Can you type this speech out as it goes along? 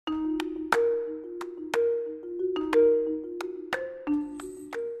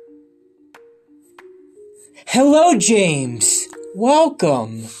Hello, James.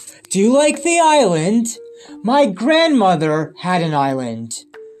 Welcome. Do you like the island? My grandmother had an island.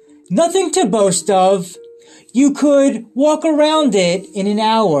 Nothing to boast of. You could walk around it in an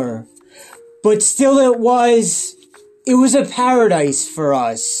hour. But still it was a paradise for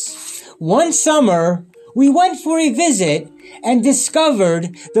us. One summer, we went for a visit and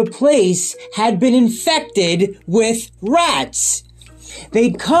discovered the place had been infected with rats.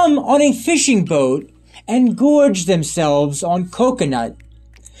 They'd come on a fishing boat and gorge themselves on coconut.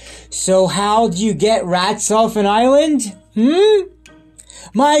 So how do you get rats off an island?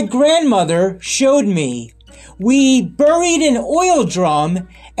 My grandmother showed me. We buried an oil drum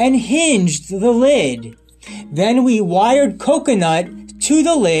and hinged the lid. Then we wired coconut to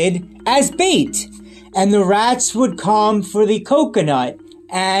the lid as bait, and the rats would come for the coconut,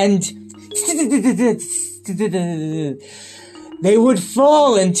 and they would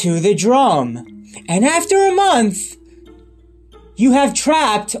fall into the drum. And after a month, you have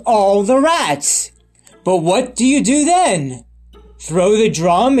trapped all the rats. But what do you do then? Throw the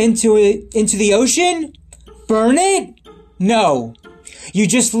drum into the ocean? Burn it? No. You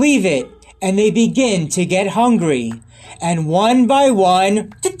just leave it, and they begin to get hungry. And one by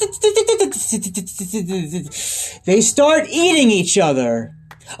one, they start eating each other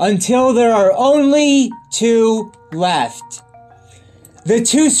until there are only 2 left. The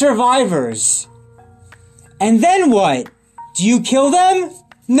 2 survivors. And then what? Do you kill them?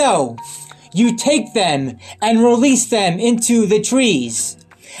 No. You take them and release them into the trees.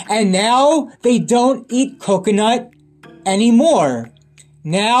 And now they don't eat coconut anymore.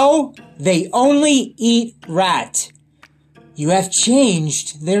 Now they only eat rat. You have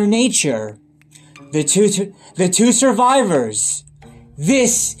changed their nature. The two survivors.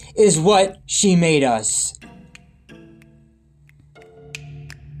 This is what she made us.